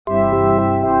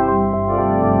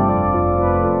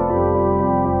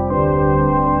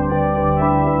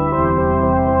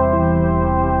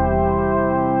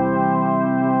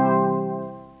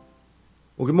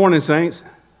Good morning, saints.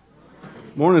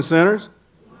 Morning, sinners.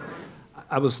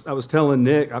 I was telling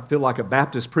Nick, I feel like a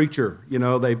Baptist preacher. You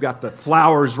know, they've got the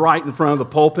flowers right in front of the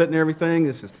pulpit and everything.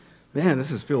 This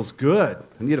feels good.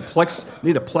 I need a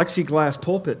plexiglass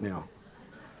pulpit now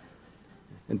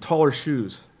and taller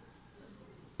shoes.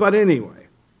 But anyway,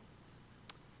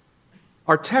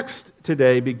 our text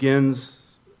today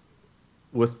begins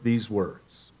with these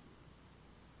words.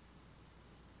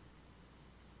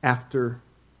 After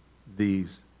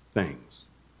these things.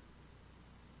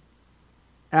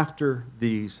 After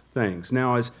these things.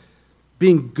 Now, as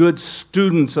being good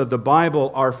students of the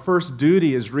Bible, our first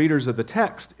duty as readers of the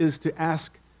text is to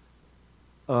ask,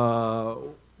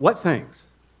 what things?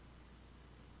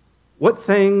 What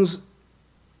things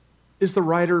is the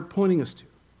writer pointing us to?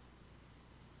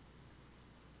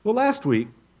 Well, last week,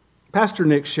 Pastor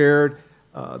Nick shared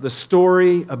the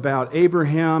story about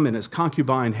Abraham and his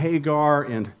concubine Hagar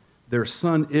and their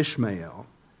son Ishmael.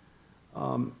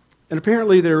 And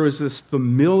apparently there was this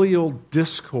familial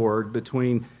discord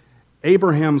between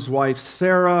Abraham's wife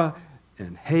Sarah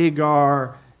and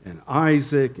Hagar and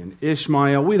Isaac and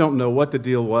Ishmael. We don't know what the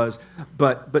deal was,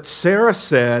 but Sarah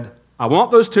said, I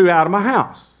want those two out of my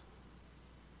house.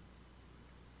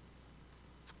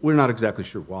 We're not exactly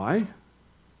sure why,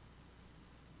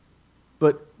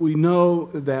 but we know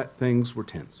that things were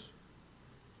tense.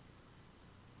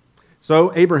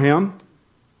 So Abraham,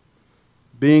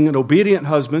 being an obedient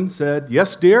husband, said,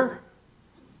 yes, dear.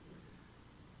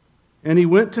 And he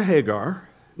went to Hagar.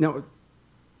 Now,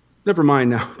 never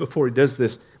mind now, before he does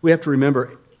this, we have to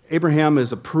remember Abraham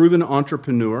is a proven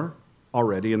entrepreneur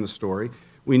already in the story.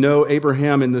 We know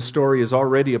Abraham in the story is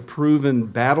already a proven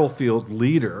battlefield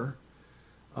leader.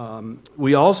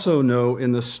 We also know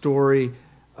in the story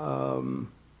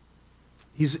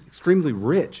he's extremely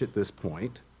rich at this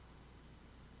point.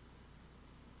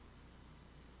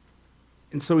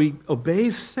 And so he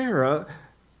obeys Sarah,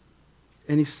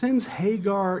 and he sends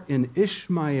Hagar and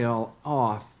Ishmael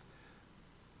off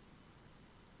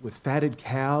with fatted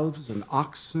calves and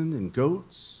oxen and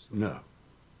goats? No.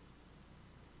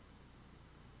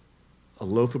 A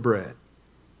loaf of bread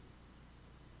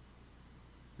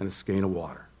and a skein of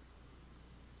water.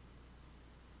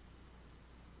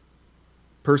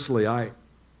 Personally,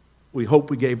 we hope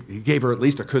he gave her at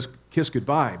least a kiss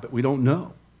goodbye, but we don't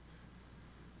know.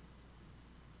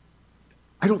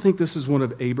 I don't think this is one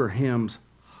of Abraham's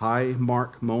high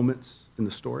mark moments in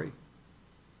the story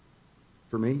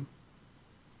for me.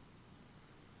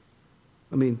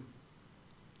 I mean,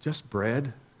 just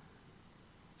bread?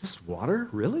 Just water?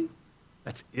 Really?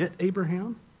 That's it,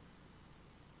 Abraham?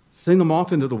 Send them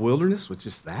off into the wilderness with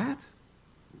just that?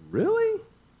 Really?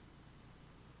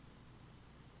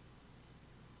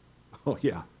 Oh,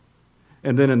 yeah.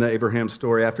 And then in the Abraham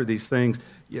story, after these things,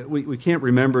 we can't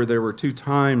remember, there were two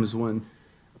times when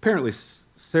apparently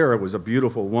Sarah was a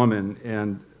beautiful woman,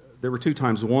 and there were two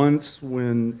times. Once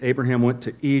when Abraham went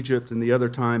to Egypt, and the other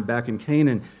time back in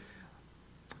Canaan.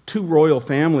 Two royal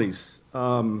families,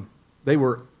 they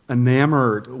were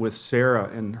enamored with Sarah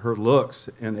and her looks,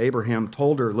 and Abraham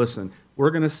told her, listen,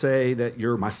 we're going to say that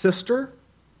you're my sister,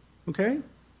 okay?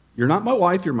 You're not my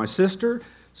wife, you're my sister,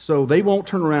 so they won't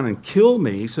turn around and kill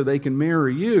me so they can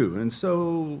marry you. And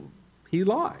so he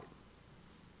lied.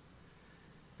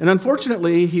 And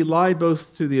unfortunately, he lied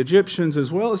both to the Egyptians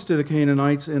as well as to the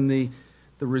Canaanites, and the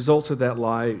results of that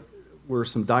lie were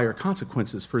some dire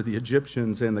consequences for the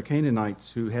Egyptians and the Canaanites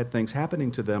who had things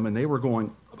happening to them, and they were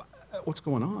going, what's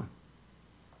going on?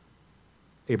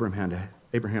 Abraham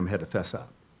had to fess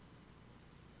up.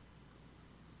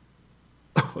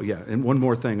 Oh, yeah, and one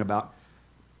more thing about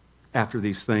after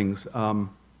these things.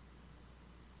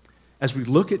 As we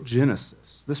look at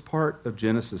Genesis, this part of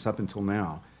Genesis up until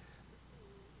now,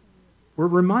 we're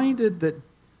reminded that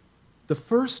the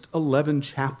first 11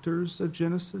 chapters of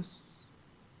Genesis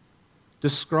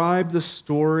describe the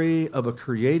story of a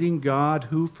creating God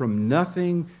who from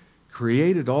nothing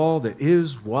created all that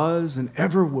is, was, and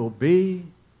ever will be.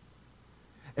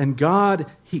 And God,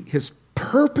 his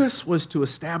purpose was to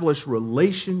establish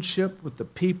relationship with the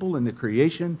people in the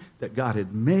creation that God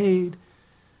had made.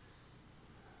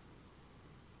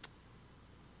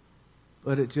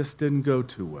 But it just didn't go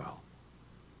too well.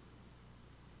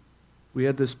 We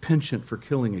had this penchant for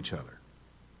killing each other.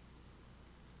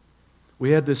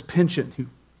 We had this penchant,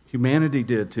 humanity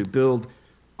did, to build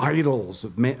idols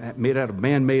made out of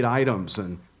man-made items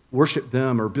and worship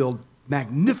them, or build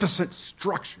magnificent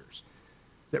structures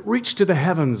that reached to the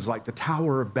heavens like the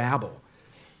Tower of Babel.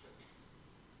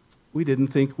 We didn't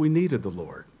think we needed the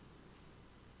Lord.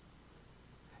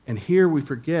 And here we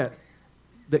forget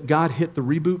that God hit the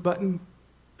reboot button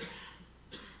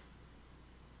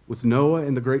with Noah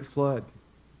and the great flood.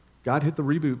 God hit the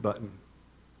reboot button.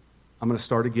 I'm going to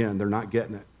start again. They're not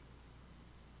getting it.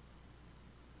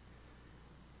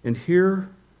 And here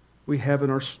we have in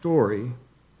our story,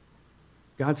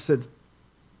 God said,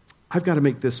 I've got to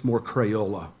make this more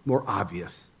Crayola, more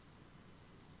obvious.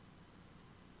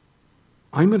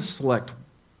 I'm going to select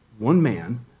one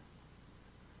man,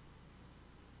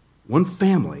 one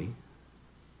family,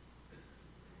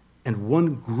 and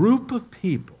one group of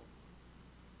people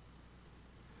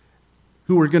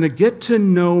who are going to get to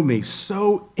know me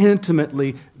so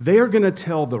intimately, they're going to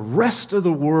tell the rest of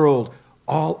the world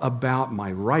all about my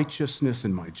righteousness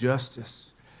and my justice.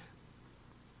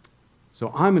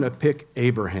 So I'm going to pick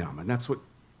Abraham, and that's what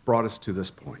brought us to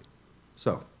this point.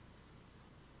 So,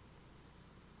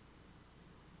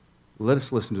 let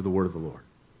us listen to the word of the Lord.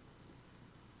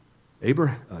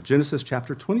 Genesis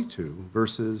chapter 22,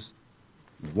 verses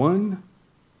 1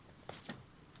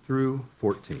 through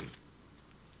 14.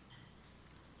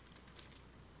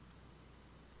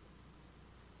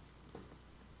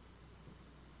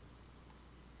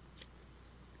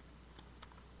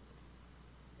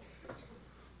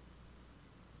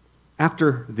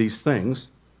 After these things,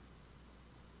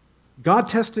 God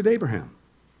tested Abraham.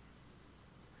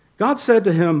 God said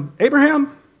to him,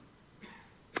 Abraham,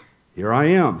 here I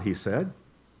am, he said.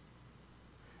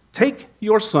 Take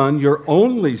your son, your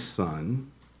only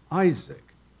son,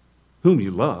 Isaac, whom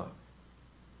you love,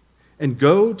 and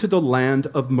go to the land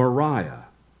of Moriah,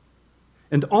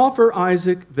 and offer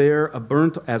Isaac there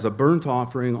as a burnt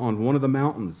offering on one of the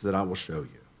mountains that I will show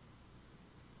you.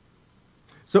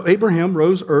 So Abraham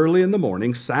rose early in the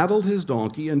morning, saddled his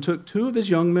donkey, and took 2 of his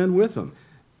young men with him,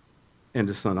 and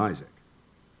his son Isaac.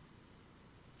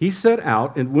 He set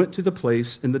out and went to the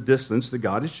place in the distance that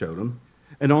God had showed him.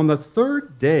 And on the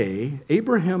 3rd day,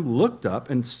 Abraham looked up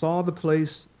and saw the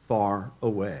place far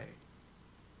away.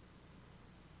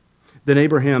 Then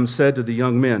Abraham said to the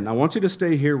young men, I want you to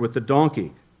stay here with the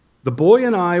donkey. The boy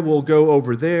and I will go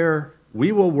over there,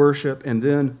 we will worship, and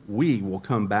then we will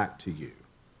come back to you.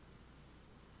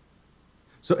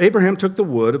 So Abraham took the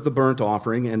wood of the burnt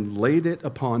offering and laid it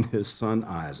upon his son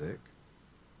Isaac.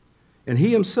 And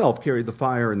he himself carried the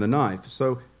fire and the knife.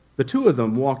 So the 2 of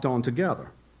them walked on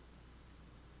together.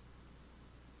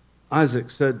 Isaac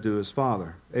said to his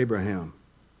father, Abraham,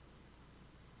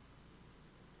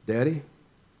 Daddy,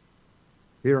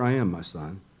 here I am, my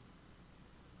son.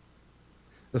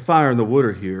 The fire and the wood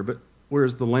are here, but where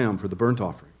is the lamb for the burnt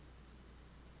offering?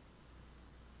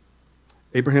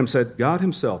 Abraham said, God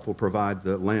himself will provide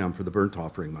the lamb for the burnt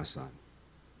offering, my son.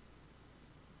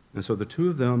 And so the 2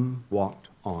 of them walked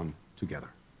on together.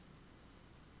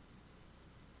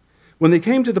 When they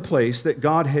came to the place that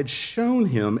God had shown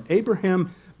him,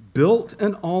 Abraham built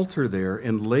an altar there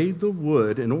and laid the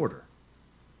wood in order.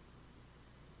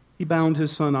 He bound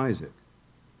his son Isaac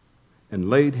and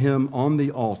laid him on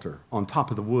the altar on top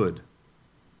of the wood.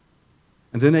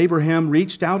 And then Abraham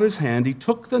reached out his hand. He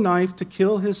took the knife to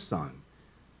kill his son.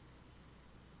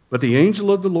 But the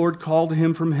angel of the Lord called to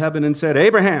him from heaven and said,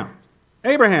 Abraham,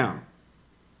 Abraham.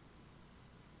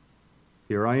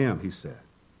 Here I am, he said.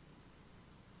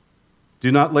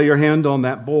 Do not lay your hand on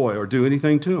that boy or do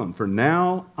anything to him, for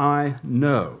now I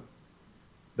know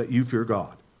that you fear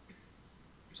God,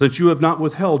 since you have not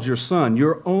withheld your son,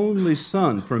 your only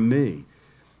son, from me.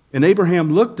 And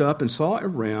Abraham looked up and saw a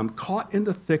ram caught in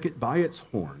the thicket by its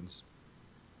horns.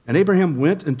 And Abraham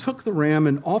went and took the ram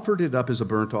and offered it up as a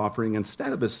burnt offering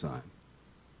instead of his son.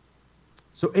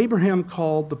 So Abraham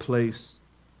called the place,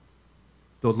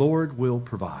 the Lord will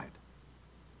provide,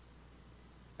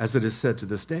 as it is said to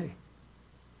this day,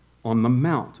 on the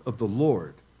mount of the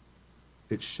Lord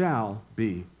it shall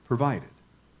be provided.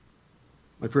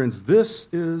 My friends, this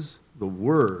is the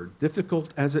word,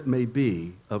 difficult as it may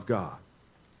be, of God.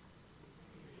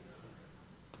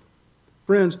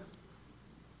 Friends,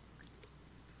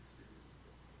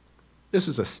 this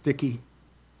is a sticky,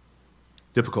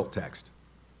 difficult text.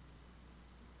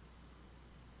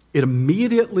 It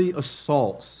immediately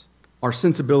assaults our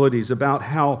sensibilities about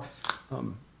how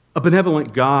a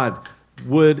benevolent God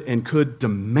would and could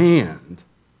demand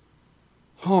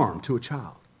harm to a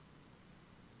child.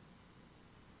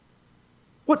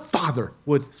 What father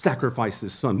would sacrifice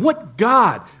his son? What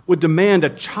God would demand a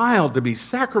child to be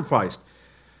sacrificed?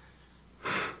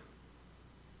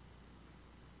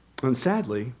 And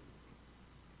sadly,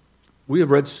 we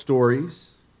have read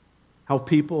stories how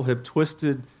people have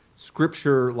twisted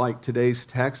Scripture like today's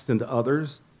text into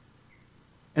others,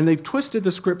 and they've twisted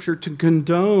the Scripture to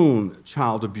condone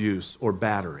child abuse or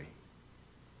battery.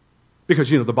 Because,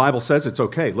 the Bible says it's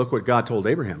okay. Look what God told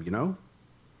Abraham,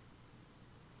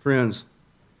 Friends,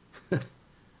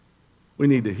 We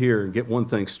need to hear and get one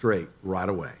thing straight right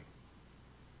away.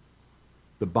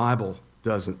 The Bible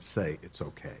doesn't say it's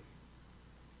okay.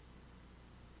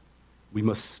 We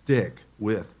must stick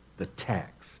with the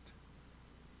text.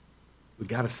 We've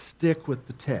got to stick with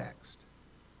the text.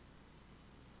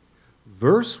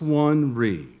 Verse 1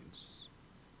 reads,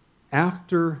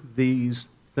 "After these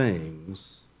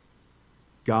things,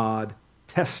 God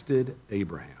tested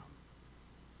Abraham."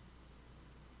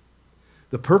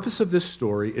 The purpose of this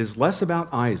story is less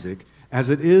about Isaac as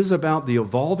it is about the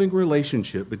evolving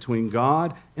relationship between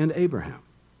God and Abraham.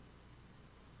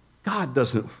 God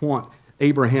doesn't want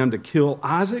Abraham to kill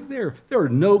Isaac. There are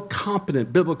no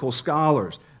competent biblical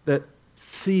scholars that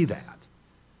see that.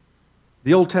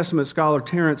 The Old Testament scholar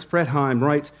Terence Fretheim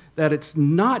writes that it's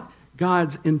not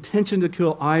God's intention to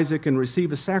kill Isaac and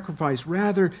receive a sacrifice.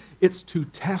 Rather, it's to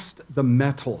test the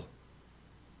mettle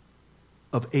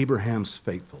of Abraham's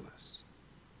faithfulness,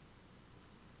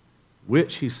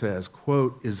 which, he says,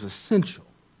 quote, "is essential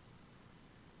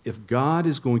if God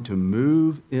is going to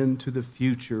move into the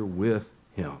future with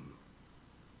him."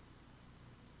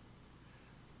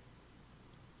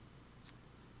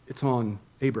 It's on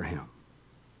Abraham.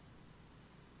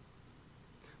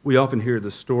 We often hear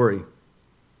this story,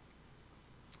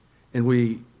 and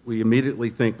we immediately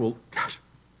think, well, gosh,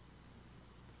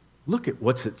 look at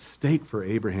what's at stake for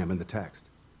Abraham in the text.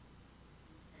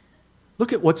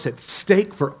 Look at what's at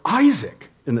stake for Isaac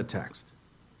in the text.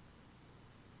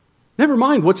 Never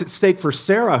mind what's at stake for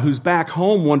Sarah, who's back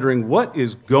home wondering what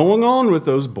is going on with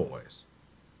those boys.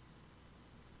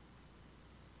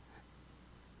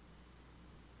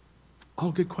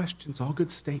 All good questions, all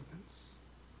good statements.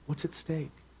 What's at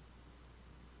stake?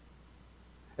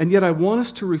 And yet I want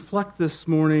us to reflect this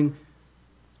morning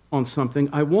on something.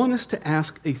 I want us to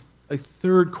ask a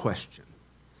third question.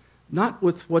 Not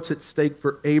with what's at stake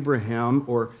for Abraham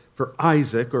or for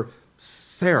Isaac or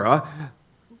Sarah.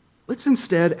 Let's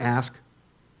instead ask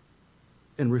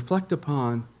and reflect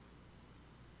upon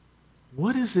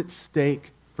what is at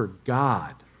stake for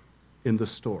God in the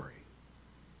story.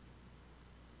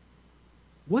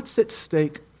 What's at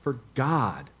stake for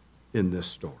God in this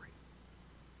story?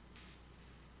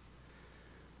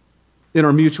 In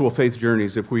our mutual faith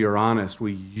journeys, if we are honest,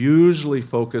 we usually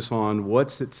focus on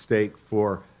what's at stake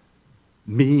for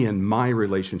me and my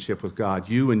relationship with God,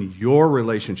 you and your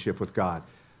relationship with God.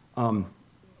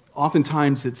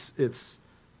 Oftentimes, it's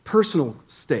personal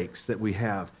stakes that we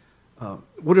have.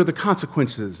 What are the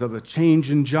consequences of a change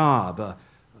in job?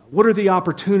 What are the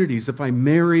opportunities if I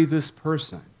marry this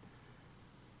person?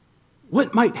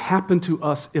 What might happen to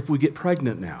us if we get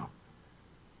pregnant now?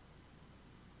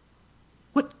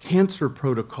 What cancer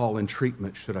protocol and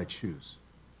treatment should I choose?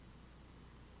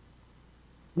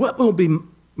 What will be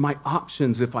my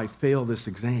options if I fail this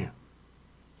exam?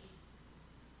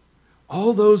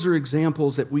 All those are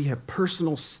examples that we have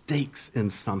personal stakes in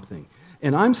something.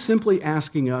 And I'm simply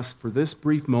asking us for this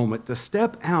brief moment to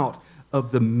step out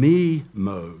of the me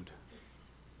mode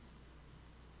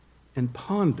and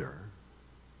ponder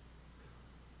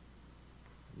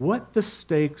what the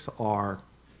stakes are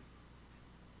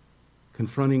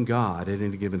confronting God at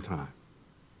any given time.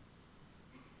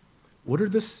 What are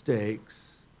the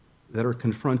stakes that are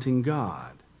confronting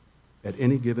God at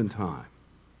any given time?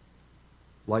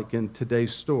 Like in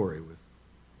today's story with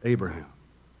Abraham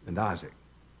and Isaac.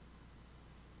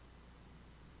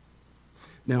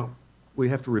 Now, we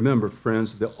have to remember,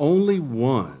 friends, the only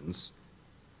ones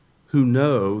who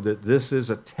know that this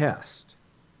is a test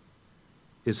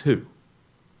is who?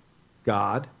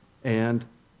 God and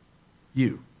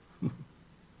you.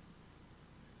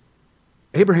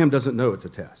 Abraham doesn't know it's a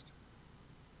test.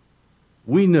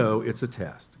 We know it's a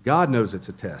test. God knows it's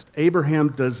a test. Abraham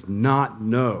does not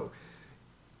know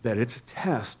that it's a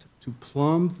test to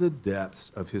plumb the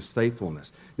depths of his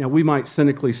faithfulness. Now, we might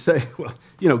cynically say,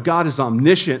 well, God is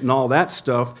omniscient and all that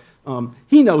stuff.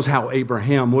 He knows how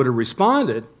Abraham would have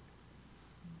responded.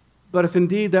 But if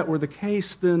indeed that were the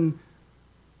case, then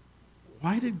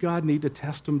why did God need to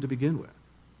test him to begin with?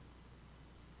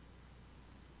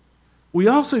 We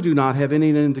also do not have any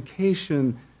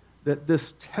indication that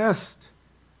this test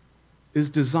is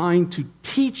designed to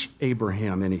teach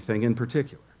Abraham anything in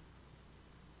particular.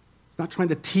 It's not trying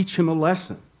to teach him a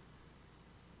lesson.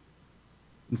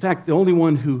 In fact, the only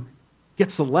one who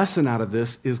gets a lesson out of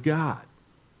this is God.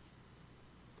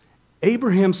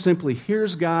 Abraham simply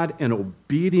hears God and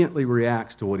obediently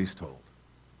reacts to what he's told.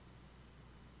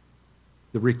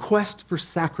 The request for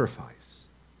sacrifice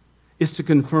is to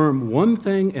confirm one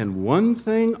thing and one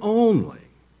thing only.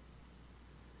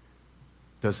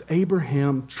 Does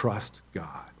Abraham trust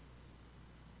God?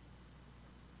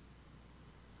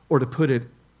 Or to put it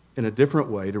in a different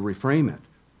way to reframe it,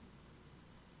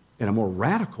 in a more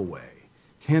radical way.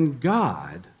 Can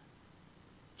God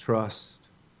trust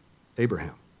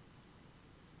Abraham?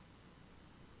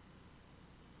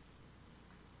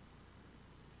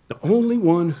 The only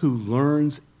one who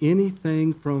learns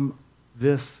anything from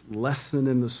this lesson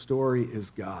in the story is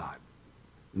God.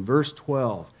 In verse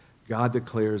 12, God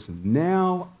declares,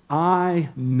 "Now I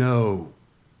know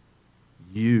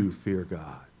you fear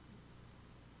God."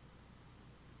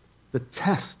 The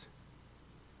test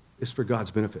is for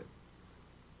God's benefit.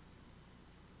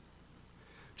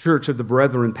 Church of the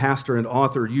Brethren pastor and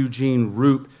author Eugene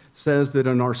Roop says that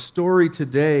in our story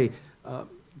today,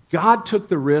 God took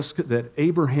the risk that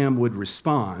Abraham would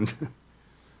respond,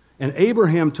 and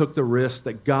Abraham took the risk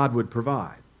that God would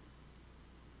provide.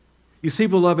 You see,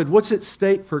 beloved, what's at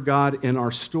stake for God in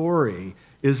our story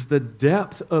is the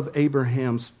depth of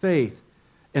Abraham's faith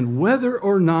and whether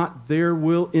or not there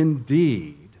will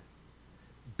indeed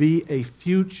be a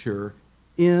future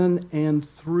in and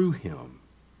through him.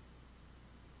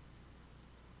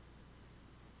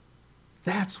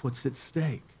 That's what's at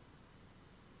stake.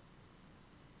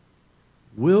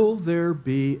 Will there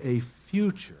be a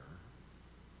future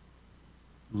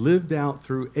lived out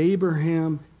through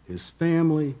Abraham, his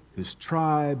family, his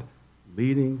tribe,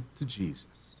 leading to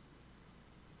Jesus?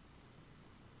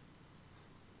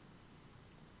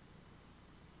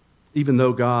 Even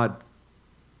though God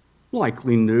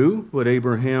likely knew what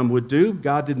Abraham would do,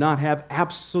 God did not have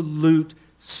absolute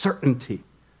certainty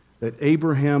that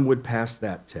Abraham would pass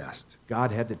that test.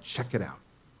 God had to check it out.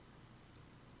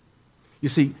 You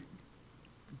see,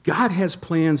 God has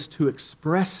plans to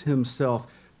express himself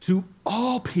to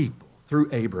all people through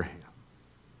Abraham.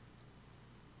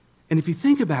 And if you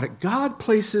think about it, God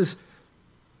places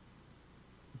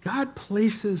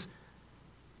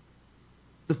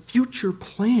the future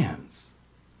plans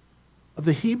of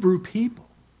the Hebrew people,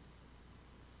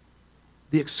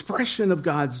 the expression of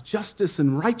God's justice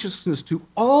and righteousness to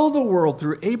all the world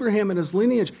through Abraham and his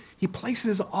lineage. He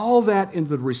places all that in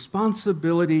the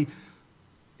responsibility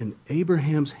in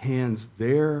Abraham's hands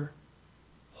there,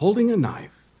 holding a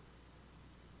knife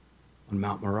on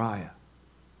Mount Moriah.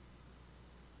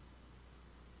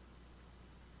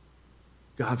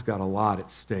 God's got a lot at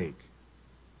stake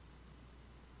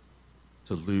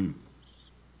to lose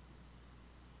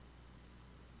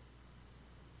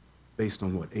based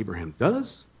on what Abraham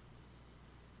does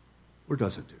or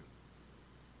doesn't do.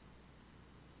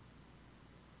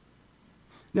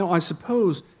 Now, I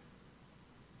suppose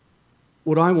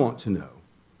what I want to know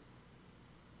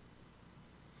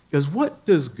is, what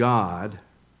does God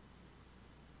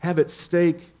have at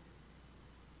stake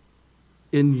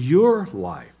in your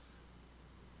life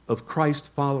of Christ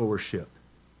followership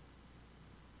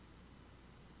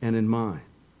and in mine?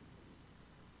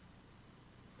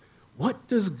 What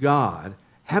does God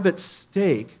have at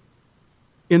stake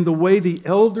in the way the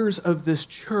elders of this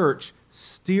church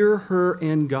steer her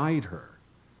and guide her?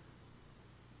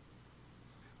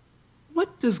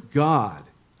 What does God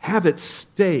have at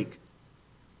stake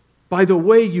by the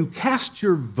way you cast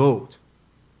your vote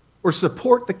or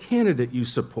support the candidate you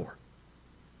support?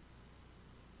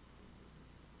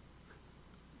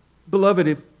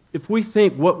 Beloved, if we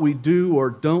think what we do or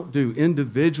don't do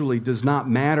individually does not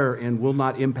matter and will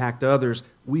not impact others,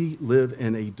 we live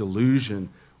in a delusion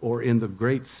or in the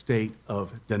great state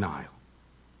of denial.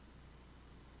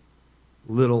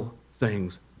 Little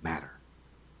things matter.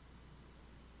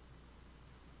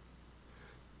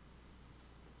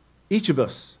 Each of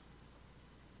us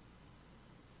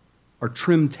are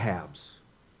trim tabs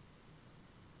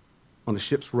on a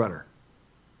ship's rudder.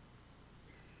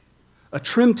 A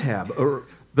trim tab, or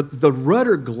the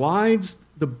rudder glides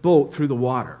the boat through the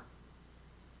water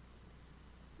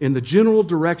in the general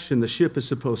direction the ship is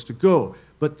supposed to go.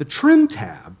 But the trim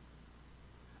tab,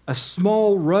 a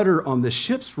small rudder on the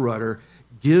ship's rudder,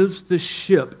 gives the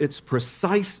ship its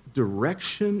precise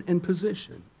direction and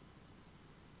position.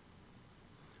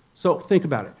 So think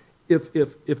about it.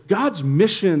 If God's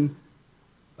mission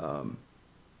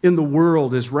in the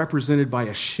world is represented by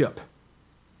a ship,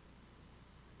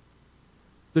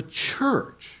 the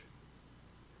church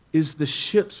is the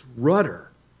ship's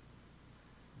rudder,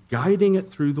 guiding it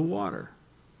through the water.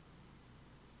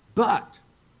 But,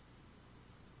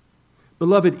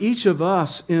 beloved, each of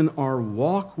us in our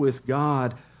walk with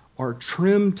God are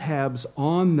trim tabs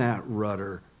on that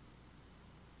rudder,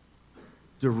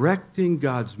 directing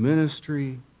God's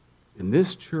ministry in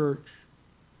this church,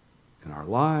 in our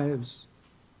lives,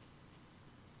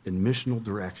 in missional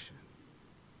direction.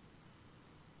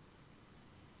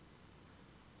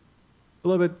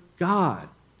 Beloved, God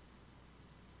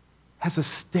has a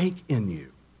stake in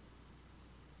you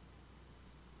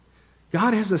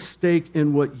God has a stake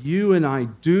in what you and I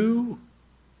do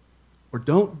or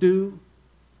don't do,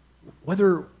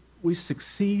 whether we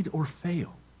succeed or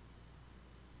fail.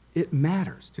 It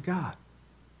matters to God.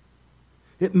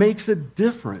 It makes a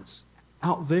difference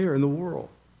out there in the world.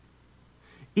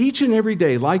 Each and every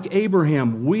day, like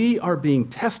Abraham, we are being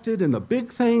tested in the big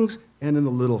things and in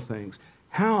the little things.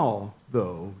 How,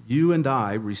 though, you and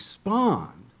I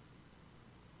respond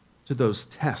to those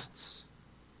tests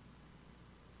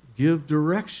give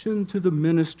direction to the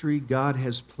ministry God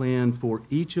has planned for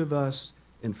each of us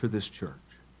and for this church.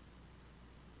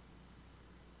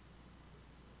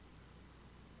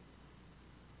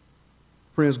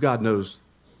 Friends, God knows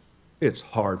it's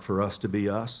hard for us to be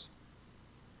us.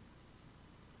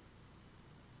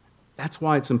 That's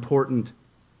why it's important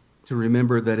to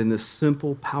remember that in this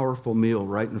simple, powerful meal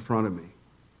right in front of me,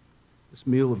 this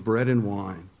meal of bread and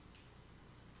wine,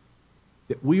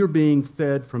 that we are being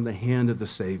fed from the hand of the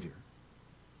Savior.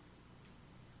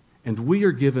 And we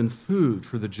are given food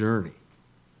for the journey.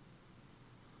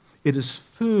 It is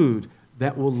food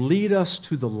that will lead us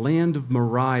to the land of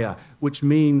Moriah, which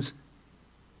means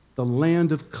the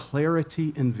land of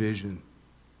clarity and vision.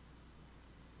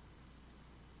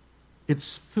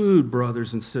 It's food,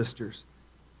 brothers and sisters,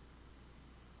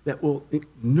 that will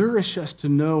nourish us to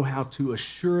know how to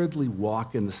assuredly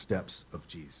walk in the steps of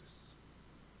Jesus.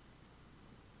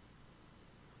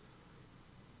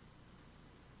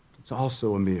 It's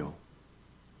also a meal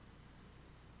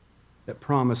that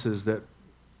promises that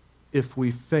if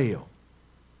we fail,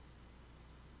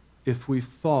 if we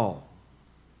fall,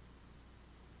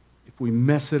 if we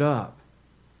mess it up,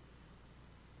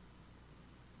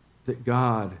 that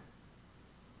God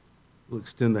will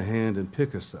extend the hand and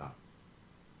pick us up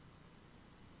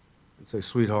and say,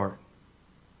 sweetheart,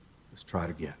 let's try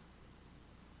it again.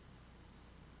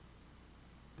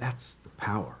 That's the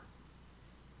power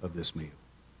of this meal.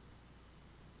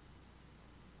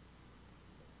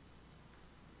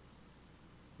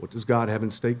 What does God have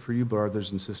in stake for you, brothers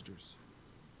and sisters?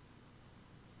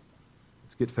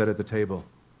 Let's get fed at the table,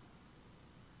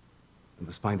 and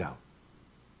let's find out.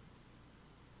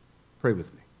 Pray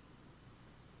with me.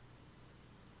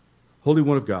 Holy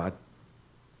One of God,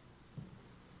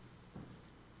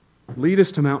 lead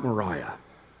us to Mount Moriah.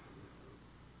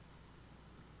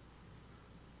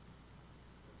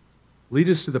 Lead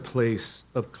us to the place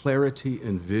of clarity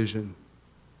and vision,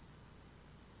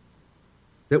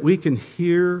 that we can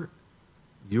hear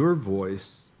your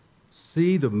voice,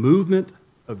 see the movement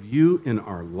of you in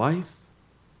our life,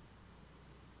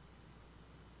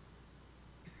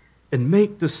 and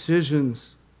make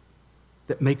decisions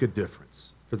that make a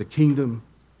difference for the kingdom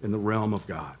and the realm of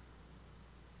God.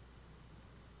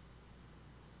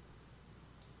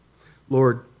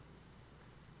 Lord,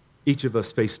 each of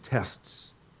us face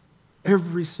tests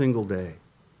every single day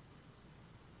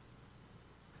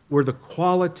where the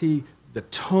quality, the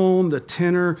tone, the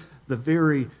tenor, the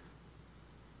very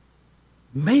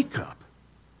makeup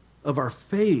of our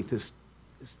faith is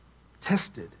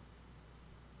tested.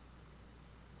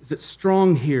 Is it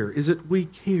strong here? Is it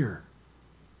weak here?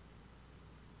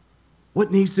 What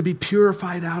needs to be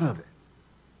purified out of it?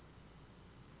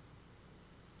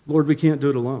 Lord, we can't do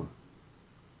it alone.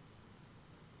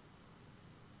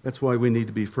 That's why we need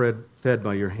to be fed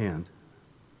by your hand,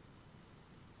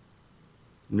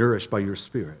 nourished by your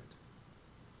Spirit.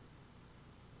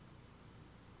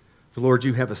 For Lord,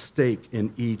 you have a stake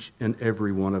in each and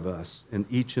every one of us, and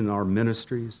each in our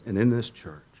ministries and in this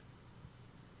church.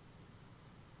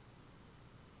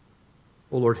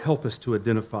 Oh Lord, help us to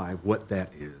identify what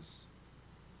that is.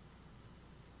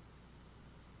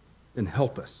 And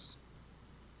help us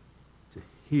to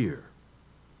hear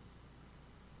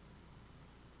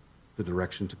the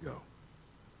direction to go.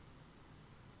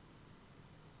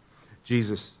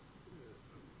 Jesus,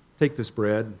 take this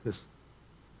bread, this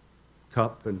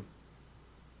cup, and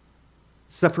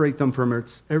separate them from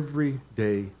its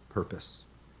everyday purpose.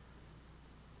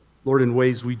 Lord, in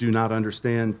ways we do not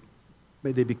understand,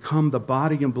 may they become the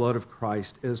body and blood of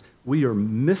Christ as we are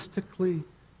mystically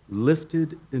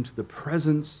lifted into the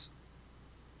presence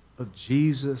of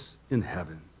Jesus in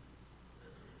heaven,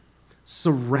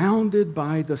 surrounded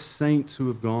by the saints who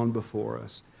have gone before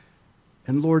us.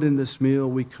 And Lord, in this meal,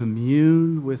 we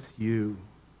commune with you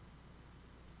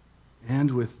and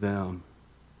with them,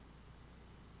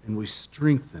 and we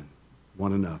strengthen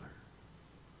one another.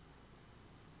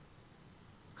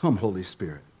 Come, Holy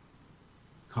Spirit,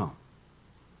 come.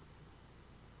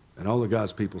 And all of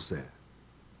God's people said.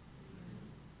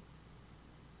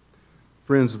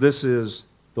 Friends, this is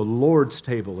the Lord's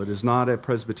table. It is not a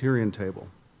Presbyterian table.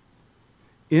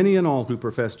 Any and all who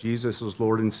profess Jesus as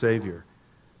Lord and Savior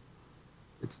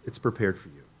It's prepared for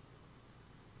you.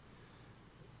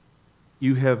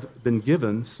 You have been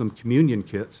given some communion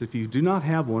kits. If you do not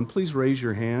have one, please raise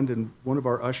your hand, and one of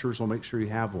our ushers will make sure you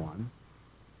have one.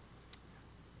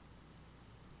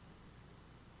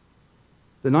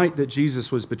 The night that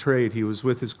Jesus was betrayed, he was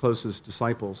with his closest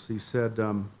disciples. He said,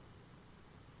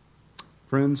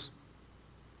 friends,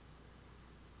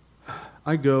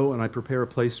 I go and I prepare a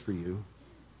place for you.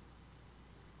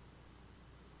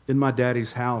 In my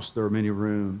daddy's house, there are many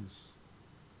rooms.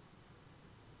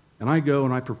 And I go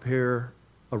and I prepare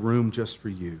a room just for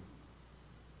you,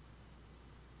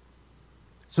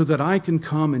 so that I can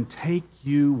come and take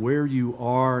you where you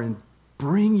are and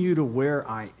bring you to where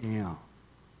I am.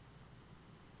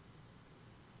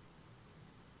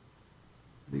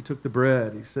 And he took the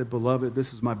bread. He said, beloved,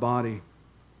 this is my body,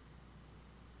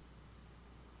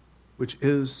 which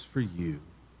is for you.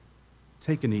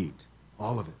 Take and eat,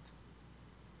 all of it,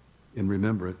 in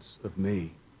remembrance of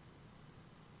me.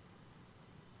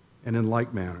 And in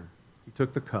like manner, he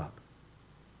took the cup.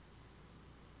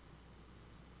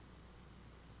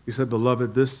 He said,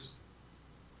 beloved, this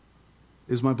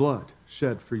is my blood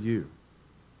shed for you.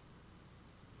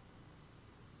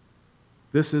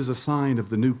 This is a sign of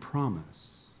the new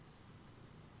promise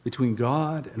between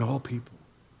God and all people.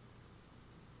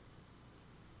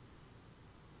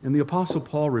 And the Apostle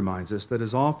Paul reminds us that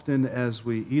as often as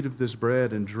we eat of this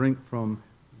bread and drink from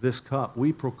this cup,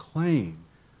 we proclaim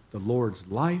the Lord's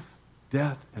life,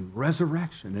 death, and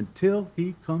resurrection until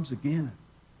he comes again.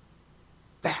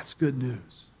 That's good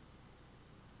news.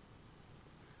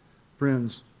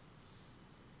 Friends,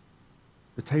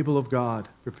 the table of God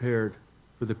prepared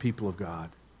for the people of God.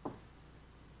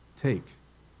 Take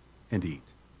and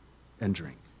eat and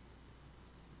drink.